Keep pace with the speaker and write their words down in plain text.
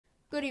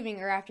Good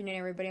evening or afternoon,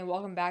 everybody, and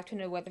welcome back to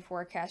another weather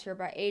forecast here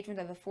by Agent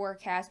of the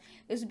Forecast.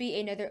 This will be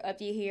another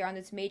update here on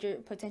this major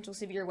potential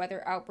severe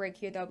weather outbreak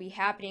here that will be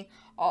happening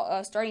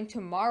starting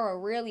tomorrow,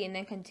 really, and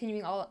then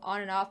continuing all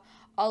on and off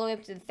all the way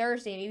up to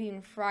Thursday, maybe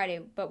even Friday.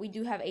 But we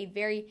do have a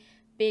very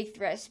big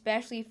threat,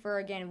 especially for,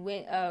 again,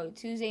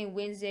 Tuesday and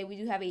Wednesday. We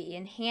do have an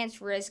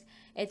enhanced risk.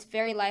 It's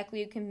very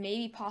likely you can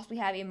maybe possibly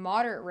have a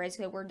moderate risk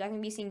that we're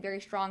definitely seeing very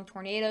strong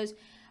tornadoes,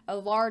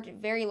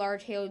 very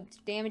large hail,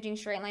 damaging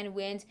straight line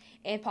winds,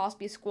 and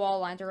possibly squall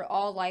lines are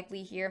all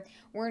likely here.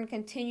 We're going to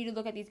continue to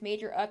look at these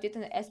major updates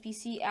on the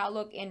SPC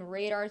outlook and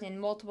radars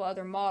and multiple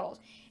other models.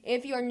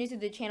 If you are new to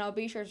the channel,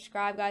 be sure to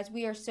subscribe, guys.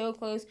 We are so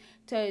close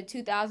to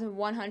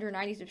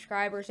 2,190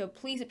 subscribers, so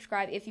please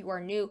subscribe if you are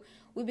new.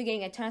 We've been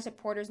getting a ton of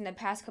supporters in the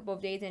past couple of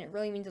days, and it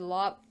really means a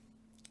lot.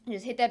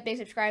 Just hit that big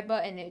subscribe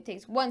button. It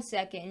takes 1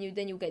 second, and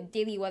then you'll get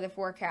daily weather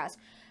forecasts.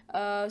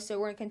 So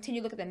we're going to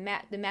continue to look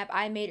at the map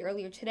I made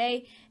earlier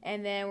today,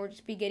 and then we'll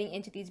just be getting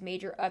into these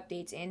major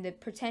updates. And the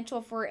potential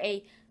for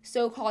a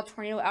so-called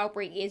tornado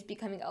outbreak is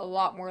becoming a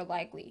lot more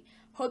likely.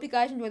 Hope you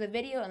guys enjoy the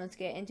video, and let's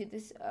get into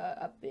this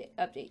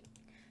update.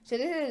 So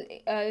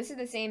this is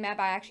the same map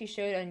I actually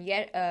showed on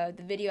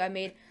the video I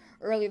made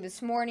earlier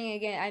this morning.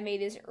 Again, I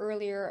made this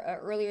earlier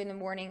in the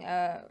morning,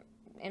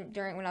 and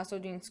when I was still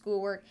doing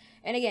schoolwork.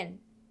 And again,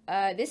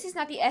 this is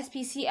not the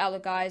SPC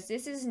outlook, guys.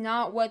 This is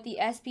not what the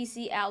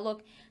SPC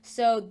outlook.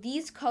 So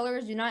these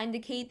colors do not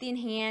indicate the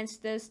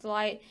enhanced, the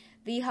slight,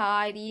 the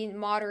high, the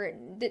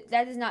moderate.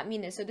 That does not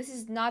mean this. So this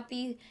is not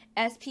the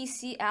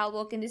SPC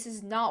outlook, and this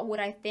is not what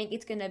I think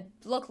it's gonna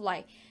look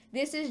like.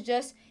 This is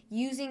just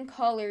using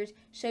colors,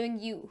 showing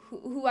you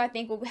who I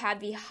think will have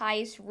the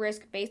highest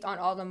risk based on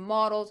all the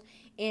models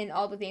and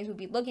all the things we'll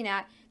be looking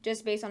at,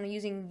 just based on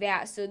using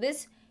that. So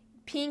this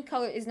pink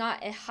color is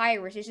not a high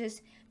risk. It's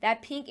just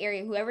that pink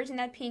area. Whoever's in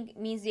that pink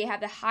means they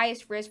have the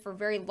highest risk for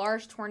very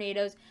large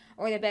tornadoes,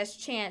 or the best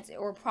chance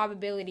or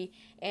probability.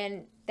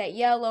 And that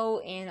yellow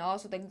and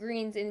also the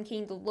greens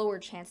indicating the lower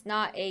chance,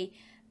 not a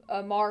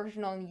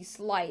marginally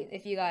slight.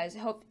 If you guys I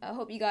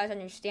hope you guys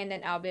understand that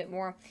now a bit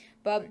more.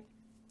 But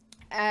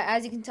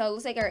as you can tell, it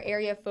looks like our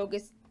area of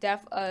focus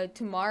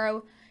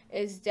tomorrow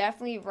is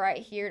definitely right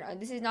here.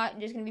 This is not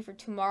just going to be for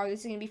tomorrow.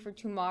 This is going to be for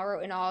tomorrow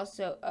and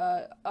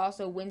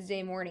also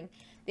Wednesday morning.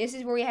 This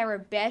is where we have our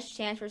best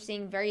chance for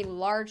seeing very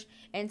large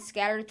and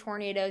scattered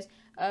tornadoes,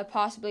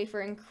 possibly for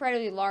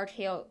incredibly large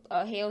hail.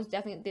 Hail is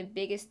definitely the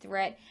biggest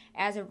threat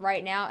as of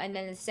right now, and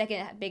then the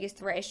second biggest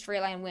threat is straight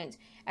line winds.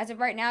 As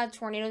of right now,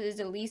 tornadoes is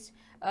the least,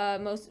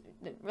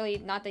 really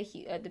not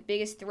the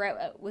biggest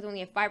threat, with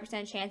only a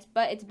 5% chance,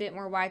 but it's a bit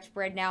more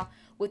widespread now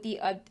with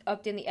the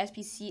update in the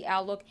SPC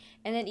outlook.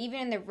 And then even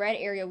in the red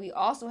area, we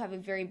also have a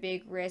very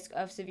big risk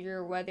of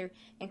severe weather,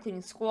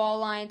 including squall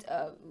lines,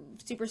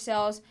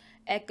 supercells,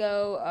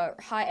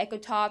 high echo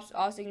tops.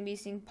 Also going to be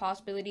seeing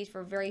possibilities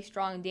for very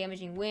strong and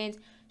damaging winds,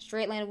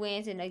 straight line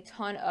winds, and a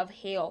ton of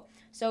hail.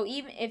 So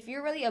even if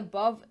you're really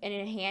above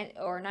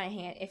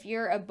if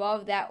you're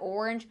above that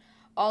orange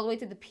all the way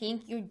to the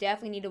pink, you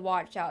definitely need to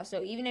watch out.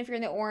 So even if you're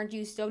in the orange,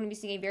 you're still going to be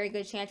seeing a very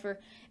good chance for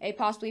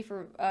possibly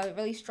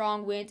really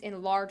strong winds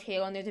and large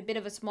hail. And there's a bit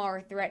of a smaller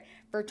threat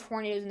for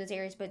tornadoes in this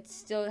areas, but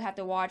still have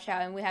to watch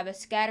out. And we have a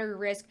scattered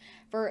risk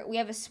we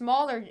have a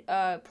smaller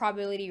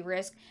probability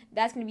risk.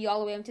 That's going to be all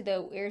the way up to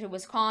the areas of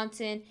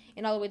Wisconsin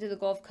and all the way to the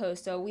Gulf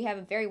Coast. So we have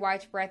a very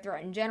widespread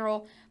threat in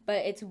general, but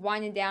it's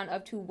winding down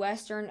up to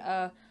western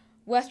Arkansas,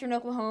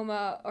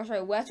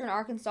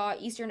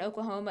 eastern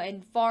Oklahoma,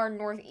 and far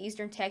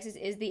northeastern Texas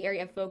is the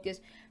area of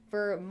focus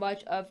for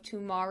much of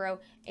tomorrow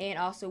and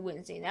also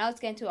Wednesday. Now let's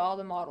get into all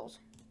the models.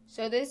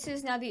 So this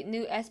is now the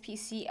new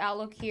SPC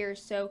outlook here.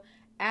 So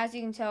as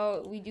you can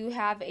tell, we actually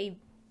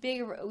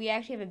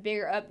have a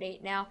bigger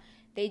update now.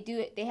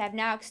 They have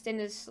now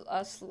extended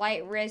a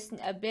slight risk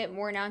a bit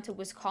more now to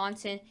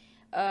Wisconsin.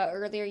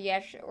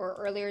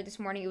 Earlier this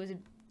morning it was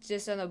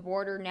just on the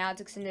border. Now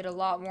it's extended a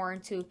lot more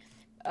into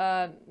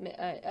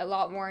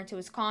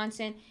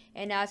Wisconsin,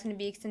 and now it's going to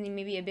be extending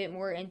maybe a bit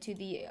more into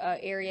the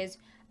areas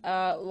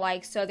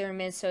like southern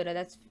Minnesota.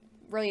 That's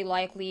really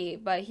likely.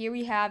 But here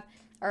we have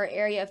our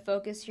area of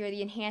focus here.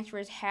 The enhanced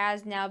risk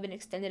has now been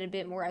extended a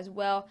bit more as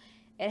well.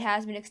 It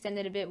has been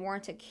extended a bit more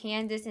into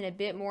Kansas and a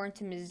bit more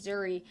into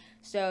Missouri.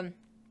 So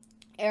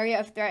area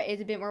of threat is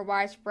a bit more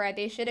widespread.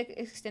 They should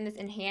extend this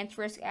enhanced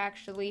risk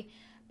actually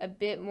a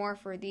bit more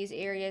for these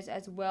areas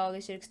as well.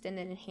 They should extend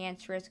the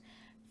enhanced risk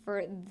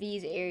for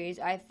these areas.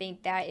 I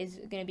think that is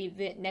going to be a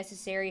bit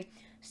necessary.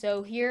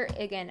 So here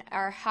again,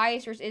 our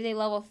highest risk is a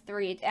level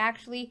 3. It's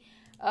actually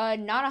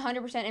not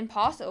 100%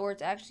 impossible, or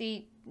it's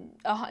actually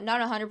not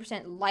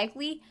 100%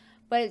 likely,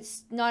 but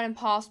it's not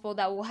impossible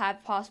that we'll have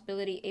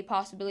a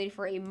possibility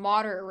for a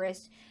moderate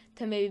risk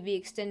to maybe be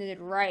extended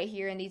right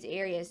here in these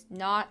areas.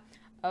 There's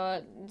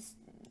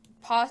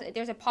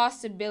a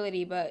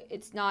possibility, but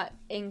it's not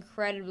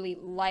incredibly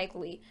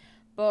likely.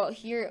 But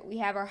here we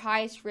have our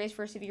highest risk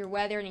for severe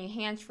weather and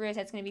enhanced risk.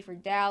 That's going to be for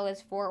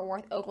Dallas, Fort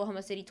Worth,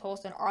 Oklahoma City,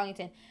 Tulsa, and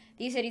Arlington.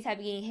 these cities have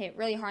been getting hit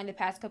really hard in the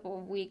past couple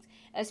of weeks,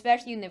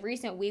 especially in the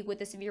recent week with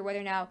the severe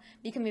weather now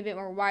becoming a bit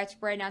more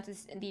widespread now to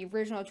the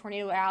original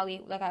Tornado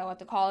Alley, like I like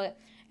to call it,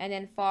 and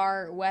then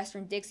far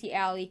western Dixie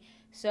Alley.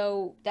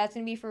 So that's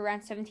going to be for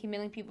around 17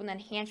 million people in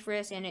enhanced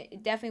risk, and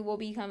it definitely will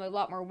become a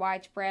lot more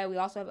widespread. We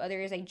also have other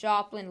areas like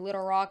Joplin,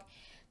 Little Rock.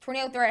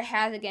 Tornado threat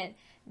has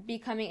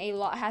become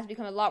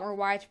a lot more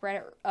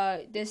widespread.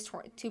 This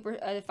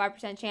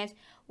 5% chance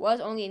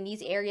was only in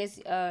these areas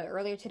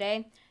earlier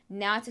today.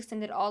 Now it's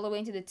extended all the way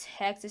into the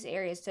Texas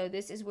area. So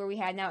this is where we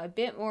had now a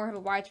bit more of a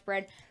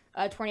widespread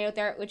tornado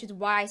threat, which is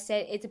why I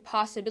said it's a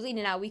possibility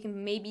now. We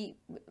can maybe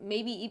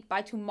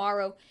by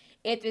tomorrow,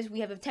 if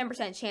we have a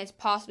 10% chance,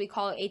 possibly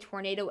call it a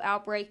tornado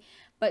outbreak.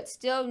 But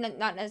still,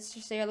 not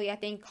necessarily. I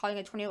think calling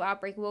a tornado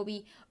outbreak will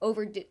be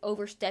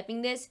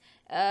overstepping this.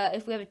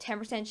 If we have a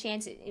 10%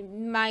 chance, it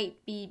might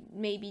be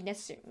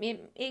necessary.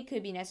 It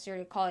could be necessary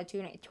to call it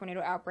a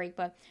tornado outbreak,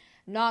 but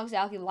not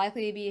exactly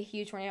likely to be a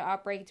huge tornado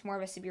outbreak. It's more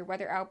of a severe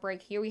weather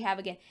outbreak. Here we have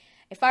again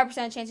a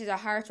 5% chance is a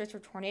higher risk for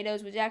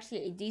tornadoes, which is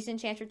actually a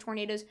decent chance for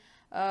tornadoes,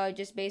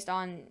 just based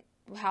on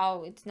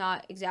how it's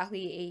not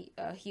exactly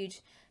a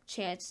huge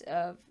chance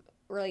of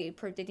really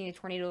predicting a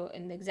tornado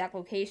in the exact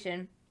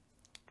location.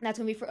 That's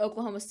going to be for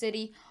Oklahoma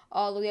City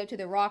all the way up to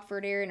the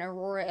Rockford area in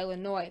Aurora,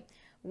 Illinois.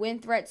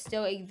 Wind threat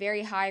still a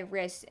very high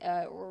risk,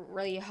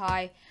 really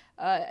high,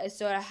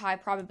 so at a high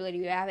probability.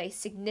 We have a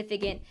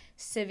significant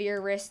severe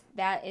risk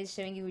that is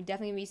showing you. We're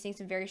definitely going to be seeing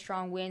some very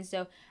strong winds.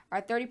 So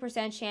our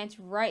 30% chance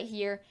right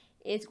here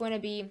is going to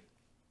be,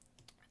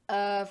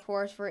 of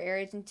course, for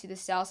areas into the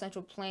south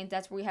central plains.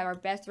 That's where we have our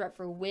best threat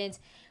for winds,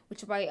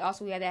 which is why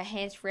also we have that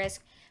enhanced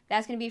risk.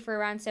 That's going to be for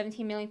around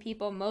 17 million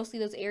people, mostly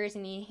those areas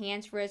in the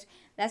enhanced risk.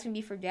 That's going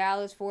to be for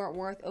Dallas, Fort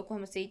Worth,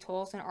 Oklahoma City,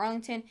 Tulsa, and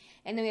Arlington.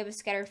 And then we have a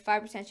scattered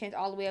 5% chance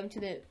all the way up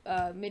to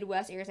the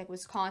Midwest areas like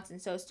Wisconsin.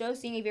 So still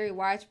seeing a very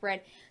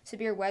widespread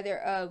severe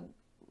weather,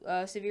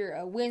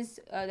 severe winds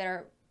that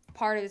are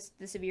part of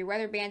the severe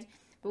weather bands.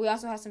 But we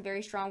also have some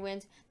very strong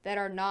winds that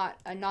are not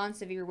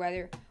non-severe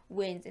weather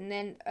winds. And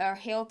then our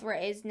hail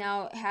threat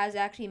has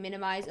actually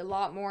minimized a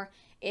lot more.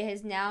 It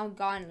has now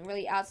gone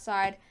really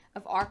outside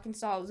of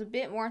Arkansas. It was a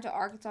bit more into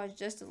Arkansas,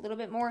 just a little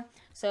bit more.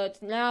 So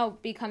it's now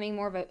becoming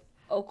more of an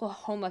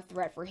Oklahoma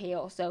threat for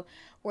hail. So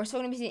we're still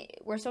going to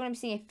be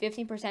seeing a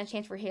 15%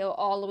 chance for hail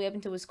all the way up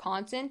into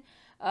Wisconsin.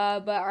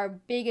 But our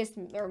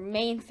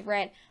main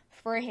threat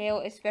for hail,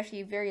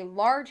 especially very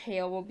large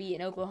hail, will be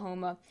in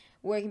Oklahoma,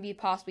 where it can be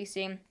possibly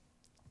seeing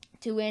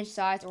 2-inch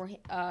size or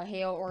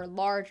hail or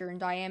larger in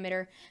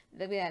diameter.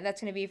 That's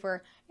going to be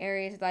for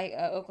areas like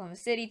Oklahoma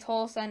City,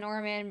 Tulsa,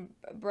 Norman,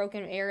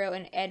 Broken Arrow,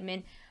 and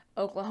Edmond,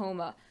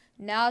 Oklahoma.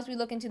 Now as we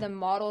look into the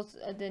models,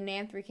 the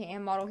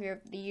NAM3KM model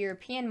here, the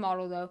European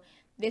model though,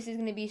 this is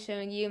going to be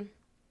showing you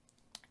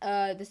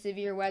the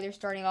severe weather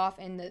starting off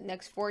in the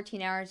next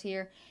 14 hours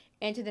here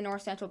into the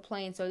north central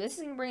plains. So this is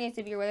going to bring a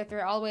severe weather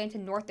threat all the way into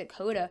North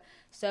Dakota.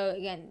 So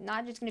again,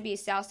 not just going to be a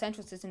south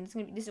central system.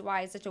 This is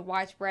why it's such a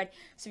widespread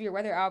severe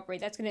weather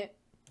outbreak. That's going to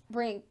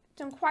bring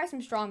quite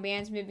some strong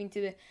bands moving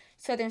to the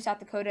southern South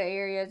Dakota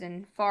areas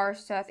and far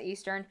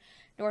southeastern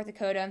North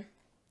Dakota.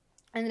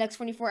 In the next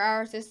 24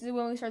 hours, this is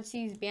when we start to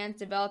see these bands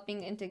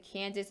developing into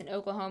Kansas and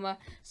Oklahoma.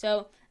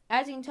 So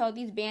as you can tell,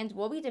 these bands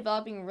will be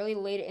developing really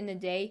late in the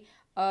day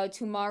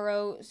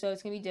tomorrow. So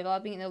it's going to be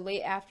developing in the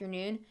late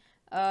afternoon.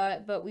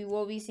 But we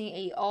will be seeing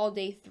a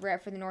all-day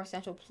threat for the north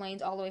central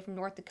plains all the way from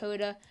North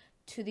Dakota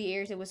to the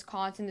areas of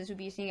Wisconsin. This would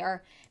be seeing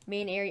our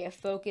main area of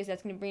focus.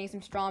 That's going to bring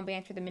some strong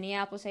bands for the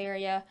Minneapolis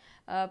area,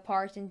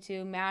 parts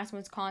into Madison,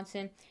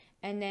 Wisconsin.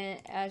 And then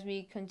as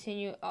we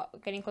continue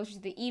getting closer to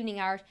the evening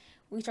hours,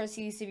 we start to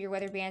see these severe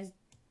weather bands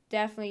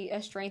definitely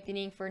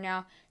strengthening for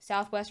now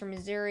southwestern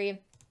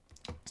Missouri.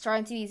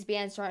 Starting to see these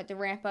bands start to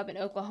ramp up in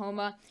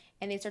Oklahoma,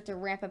 and they start to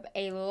ramp up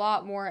a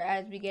lot more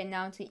as we get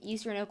now to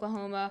eastern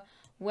Oklahoma,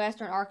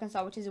 western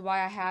Arkansas, which is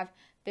why I have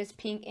this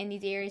pink in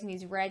these areas and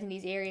these reds in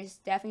these areas.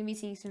 Definitely be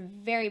seeing some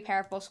very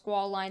powerful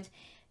squall lines.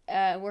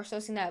 We're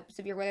still seeing that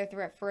severe weather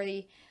threat for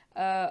the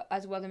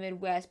as well the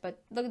Midwest,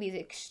 but look at these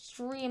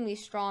extremely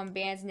strong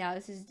bands now.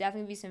 This is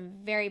definitely be some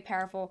very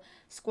powerful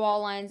squall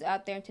lines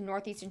out there into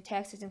northeastern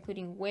Texas,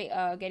 including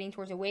getting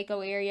towards the Waco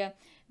area,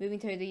 moving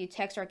to the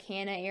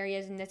Texarkana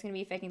areas, and that's going to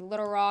be affecting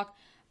Little Rock,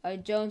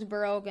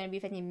 Jonesboro, going to be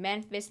affecting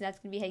Memphis, and that's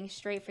going to be heading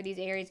straight for these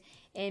areas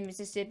in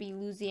Mississippi,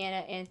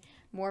 Louisiana, and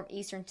more of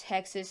eastern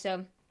Texas.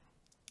 So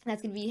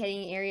that's going to be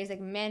heading areas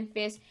like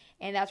Memphis,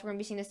 and that's where we're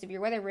going to be seeing the severe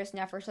weather risk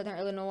now for southern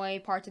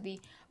Illinois, parts of the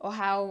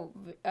Ohio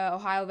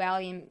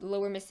Valley and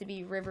lower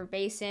Mississippi River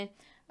Basin.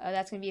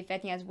 That's going to be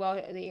affecting as well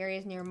the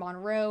areas near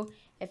Monroe,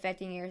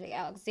 affecting areas like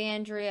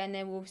Alexandria, and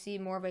then we'll see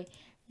more of a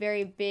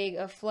very big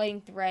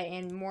flooding threat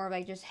and more of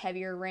like just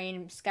heavier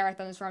rain, scatter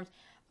thunderstorms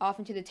off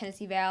into the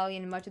Tennessee Valley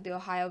and much of the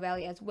Ohio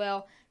Valley as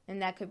well,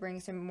 and that could bring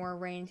some more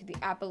rain to the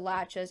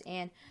Appalachias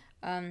and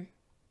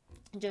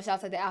just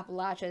outside the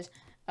Appalachias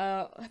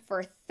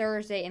for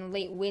Thursday and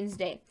late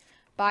Wednesday.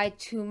 By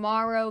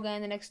tomorrow,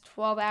 again, the next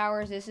 12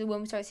 hours, this is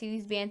when we start to see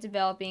these bands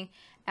developing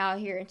out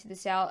here into the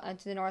south,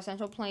 into the north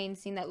central plains,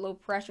 seeing that low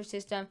pressure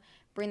system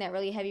bring that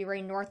really heavy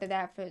rain north of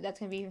that. That's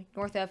going to be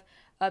north of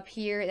up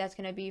here. That's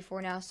going to be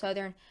for now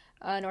southern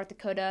North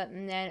Dakota.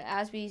 And then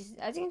as you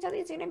can tell,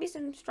 it's going to be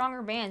some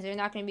stronger bands. They're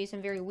not going to be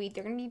some very weak.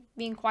 They're going to be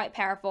being quite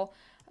powerful.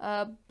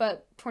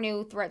 But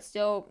tornado threat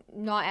still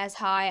not as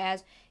high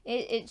as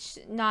it's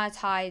not as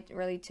high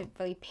really to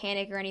really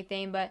panic or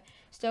anything, but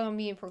still gonna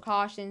be in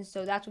precautions.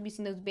 So that's what we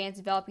see those bands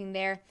developing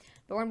there.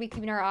 But we're gonna be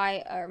keeping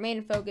our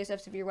main focus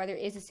of severe weather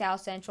is the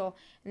south central.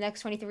 In the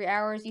next 23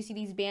 hours, you see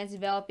these bands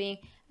developing.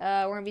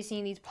 We're gonna be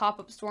seeing these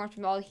pop-up storms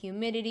from all the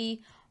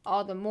humidity,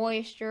 all the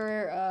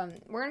moisture.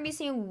 We're gonna be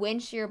seeing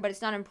wind shear, but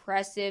it's not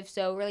impressive.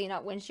 So really,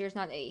 not wind shear is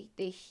not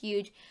the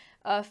huge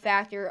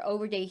factor.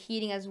 Overday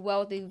heating as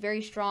well, the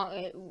very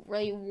strong,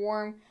 really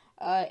warm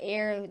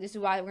air. This is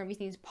why we're going to be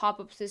seeing these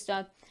pop-up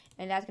systems,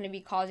 and that's going to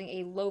be causing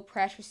a low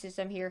pressure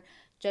system here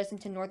just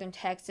into northern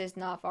Texas,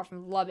 not far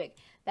from Lubbock.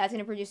 That's going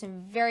to produce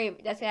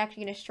that's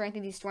actually going to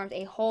strengthen these storms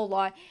a whole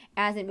lot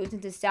as it moves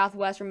into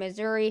southwestern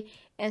Missouri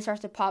and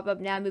starts to pop up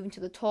now, moving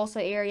to the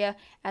Tulsa area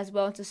as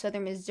well into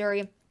southern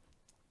Missouri.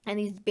 And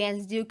these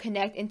bands do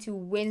connect into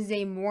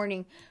Wednesday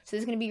morning. So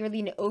this is going to be really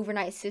an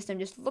overnight system.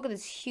 Just look at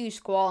this huge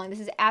squall line. This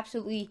is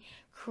absolutely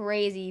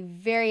crazy.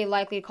 Very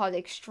likely to cause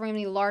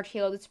extremely large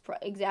hail. That's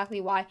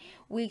exactly why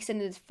we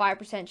extended this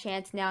 5%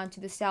 chance now into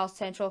the south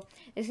central.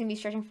 This is going to be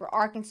stretching for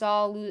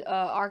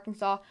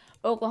Arkansas,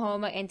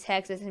 Oklahoma, and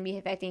Texas. It's going to be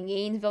affecting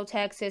Gainesville,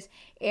 Texas,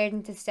 areas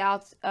into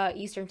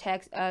southeastern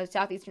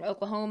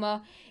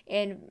Oklahoma,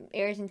 and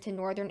areas into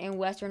northern and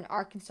western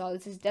Arkansas.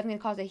 This is definitely going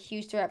to cause a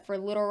huge threat for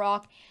Little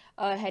Rock,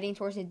 heading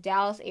towards the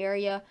Dallas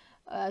area,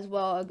 as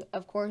well,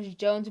 of course,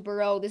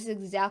 Jonesboro. This is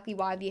exactly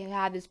why we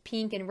have this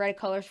pink and red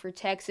colors for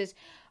Texas,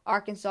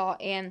 Arkansas,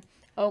 and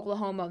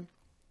Oklahoma.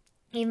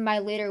 Even by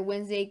later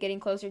Wednesday, getting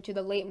closer to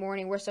the late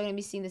morning, we're still going to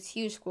be seeing this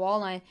huge squall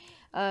line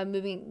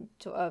moving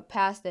to,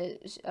 past the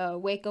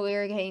Waco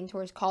area, heading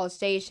towards College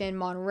Station,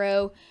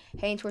 Monroe,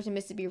 heading towards the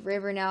Mississippi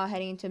River now,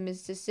 heading into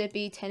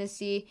Mississippi,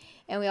 Tennessee,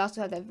 and we also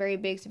have that very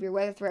big severe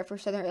weather threat for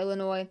southern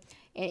Illinois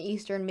and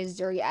eastern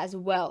Missouri as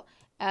well.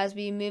 As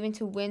we move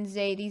into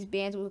Wednesday, these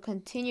bands will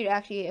continue to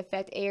actually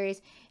affect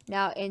areas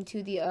now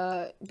into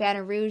the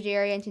Baton Rouge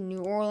area, into New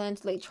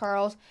Orleans, Lake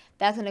Charles.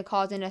 That's going to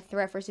cause a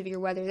threat for severe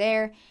weather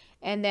there.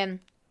 And then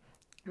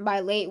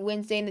by late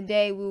Wednesday in the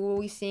day, we will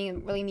be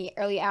seeing really in the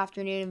early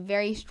afternoon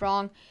very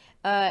strong,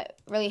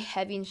 really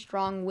heavy and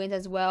strong winds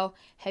as well,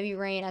 heavy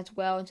rain as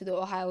well into the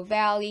Ohio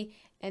Valley.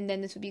 And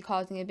then this would be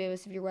causing a bit of a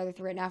severe weather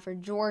threat now for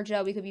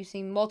Georgia. We could be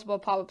seeing multiple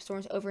pop-up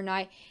storms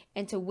overnight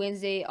into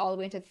Wednesday all the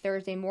way into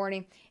Thursday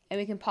morning. And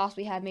we can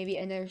possibly have maybe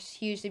another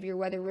huge severe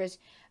weather risk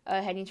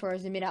heading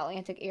towards the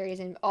mid-Atlantic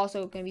areas, and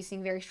also going to be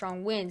seeing very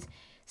strong winds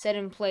set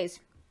in place.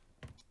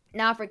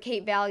 Now for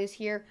Cape Valleys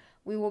here,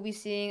 we will be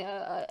seeing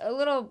a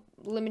little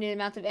limited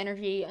amount of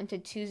energy until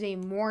Tuesday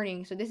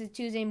morning. So this is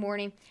Tuesday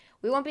morning.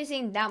 We won't be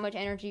seeing that much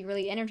energy,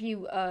 really. The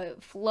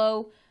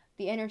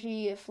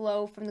energy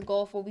flow from the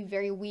Gulf will be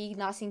very weak,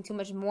 not seeing too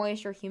much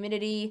moisture,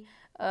 humidity.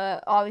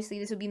 Obviously,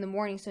 this will be in the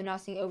morning, so not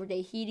seeing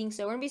overday heating.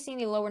 So we're going to be seeing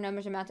the lower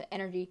numbers amount of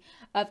energy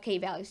of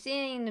Cape Valley,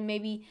 seeing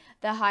maybe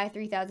the high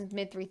 3,000s,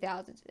 mid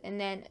 3,000s.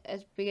 And then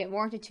as we get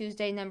more into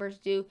Tuesday, numbers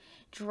do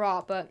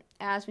drop. But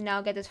as we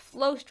now get this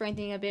flow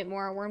strengthening a bit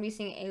more, we're going to be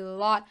seeing a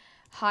lot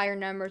higher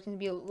numbers. It's going to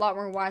be a lot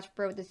more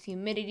widespread with this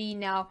humidity.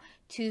 Now,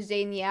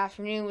 Tuesday in the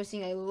afternoon, we're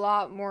seeing a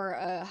lot more,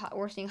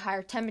 we're seeing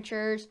higher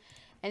temperatures.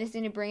 And this is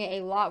going to bring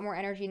a lot more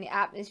energy in the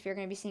atmosphere. We're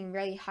going to be seeing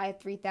really high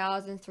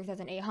 3,000s,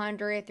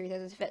 3,800,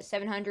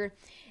 3,700.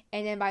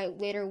 And then by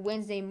later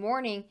Wednesday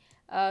morning,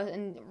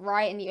 and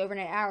right in the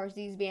overnight hours,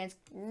 these bands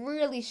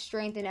really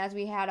strengthen as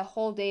we had a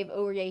whole day of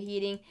overday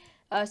heating.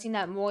 Seeing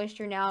that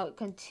moisture now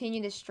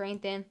continue to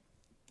strengthen.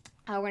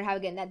 We're going to have,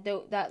 again,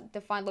 that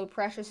defined low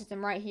pressure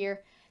system right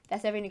here.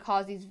 That's definitely going to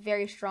cause these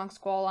very strong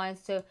squall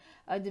lines to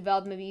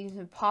develop, maybe even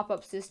some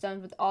pop-up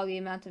systems with all the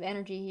amount of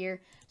energy here.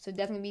 So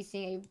definitely be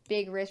seeing a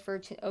big risk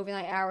for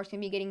overnight hours.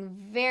 Going to be getting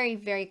very,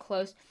 very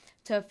close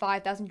to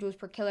 5,000 joules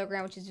per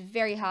kilogram, which is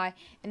very high.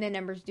 And the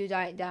numbers do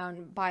die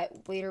down by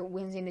later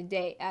Wednesday in the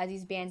day as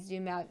these bands do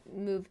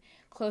move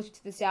closer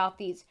to the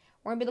southeast.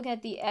 We're going to be looking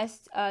at the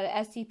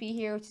STP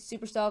here, which is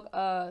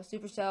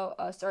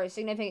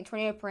significant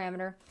tornado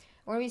parameter.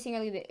 We're going to be seeing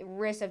really the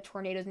risk of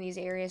tornadoes in these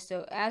areas.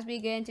 So as we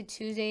get into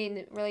Tuesday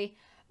and really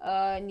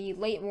in the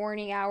late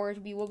morning hours,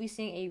 we will be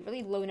seeing a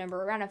really low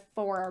number, around a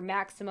 4, our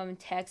maximum in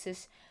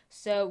Texas.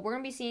 So we're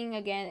going to be seeing,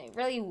 again,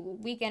 really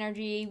weak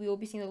energy. We will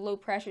be seeing the low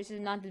pressure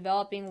system not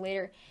developing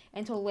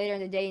until later in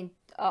the day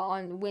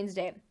on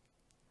Wednesday.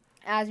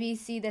 As we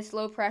see this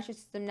low pressure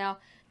system now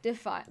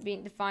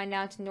being defined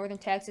now to northern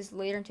Texas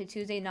later into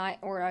Tuesday night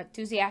or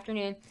Tuesday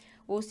afternoon,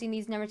 we'll see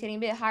these numbers getting a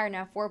bit higher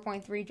now,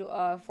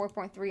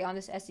 4.3 on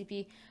this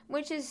SCP,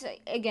 which is,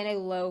 again, a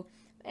low.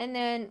 And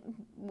then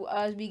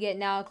as we get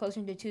now closer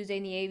into Tuesday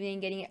in the evening,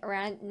 getting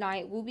around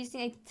night, we'll be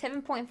seeing a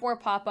 7.4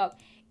 pop up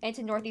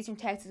into northeastern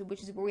Texas,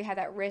 which is where we have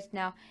that risk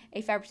now,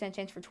 a 5%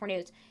 chance for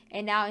tornadoes.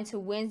 And now into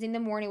Wednesday in the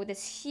morning with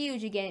this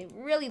huge, again,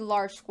 really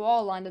large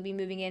squall line that'll be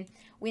moving in,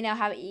 we now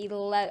have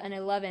an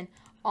 11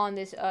 on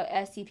this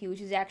SCP,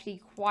 which is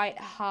actually quite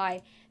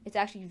high. It's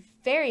actually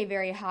very,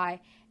 very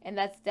high, and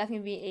that's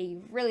definitely be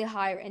a really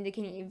high,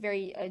 indicating a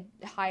very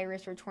high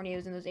risk for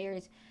tornadoes in those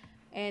areas.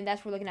 And that's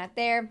what we're looking at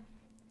there.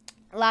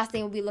 Last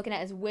thing we'll be looking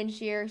at is wind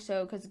shear.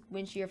 So, because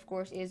wind shear, of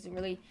course, is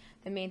really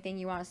the main thing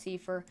you want to see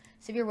for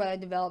severe weather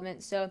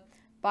development. So,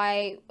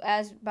 by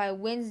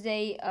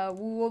Wednesday,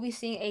 we will be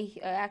seeing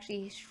a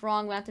actually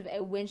strong amount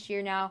of wind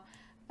shear now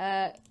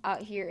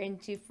out here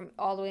from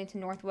all the way into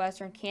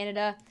northwestern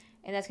Canada,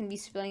 and that's going to be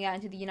spilling out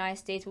into the United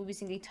States. We'll be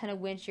seeing a ton of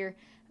wind shear,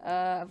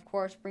 of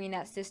course, bringing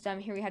that system.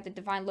 Here we have the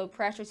defined low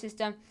pressure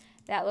system.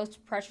 That low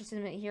pressure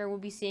system here we'll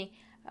be seeing,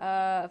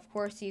 of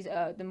course,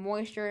 the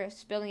moisture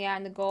spilling out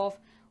in the Gulf.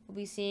 We'll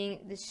be seeing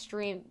the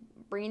stream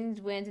bringing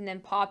these winds and then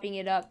popping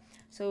it up.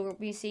 So we'll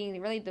be seeing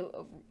really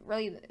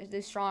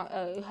the strong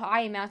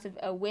high amounts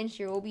of wind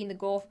shear will be in the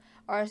Gulf,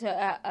 or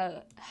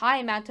a high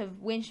amount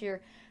of wind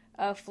shear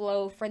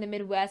flow for the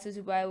Midwest. This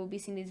is why we'll be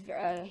seeing these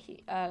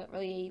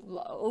really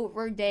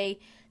over-day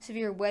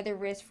severe weather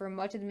risks for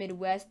much of the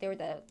Midwest. There with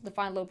the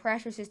defined low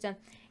pressure system,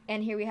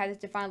 and here we have this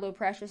defined low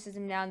pressure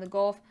system now in the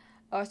Gulf,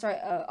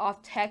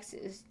 off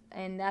Texas,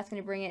 and that's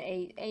going to bring in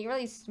a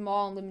really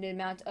small and limited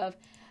amount of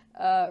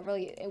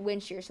really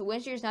wind shear. So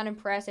wind shear is not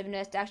impressive, and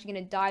it's actually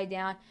going to die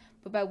down.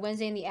 But by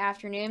Wednesday in the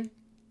afternoon,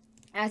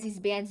 as these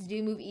bands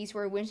do move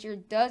eastward, wind shear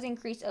does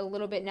increase a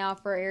little bit now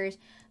for areas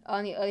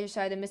on the other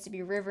side of the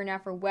Mississippi River. Now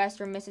for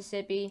western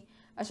Mississippi,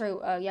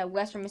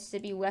 western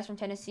Mississippi, western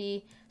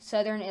Tennessee,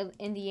 southern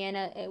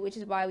Indiana, which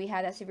is why we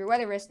have that severe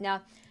weather risk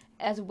now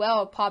as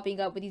well popping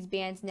up with these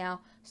bands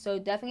now. So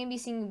definitely going to be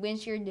seeing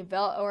wind shear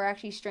develop or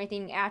actually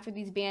strengthening after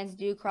these bands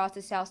do cross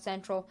the south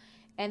central.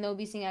 And they'll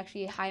be seeing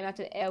actually a high amount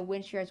of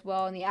wind shear as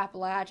well in the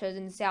Appalachians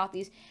and the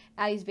southeast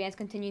as these bands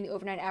continue in the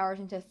overnight hours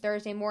into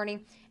Thursday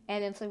morning.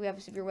 And then so we have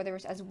a severe weather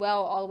risk as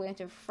well all the way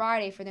into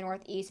Friday for the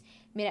Northeast,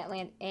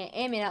 Mid-Atlantic,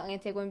 and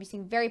Mid-Atlantic. We're going to be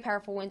seeing very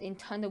powerful winds and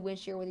tons of wind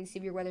shear with these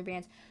severe weather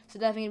bands. So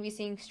definitely going to be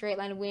seeing straight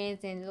line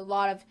winds and a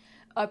lot of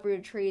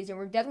uprooted trees. And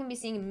we're definitely going to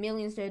be seeing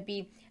millions to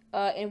be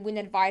in wind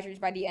advisories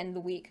by the end of the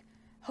week.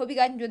 Hope you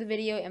guys enjoyed the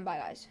video, and bye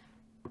guys.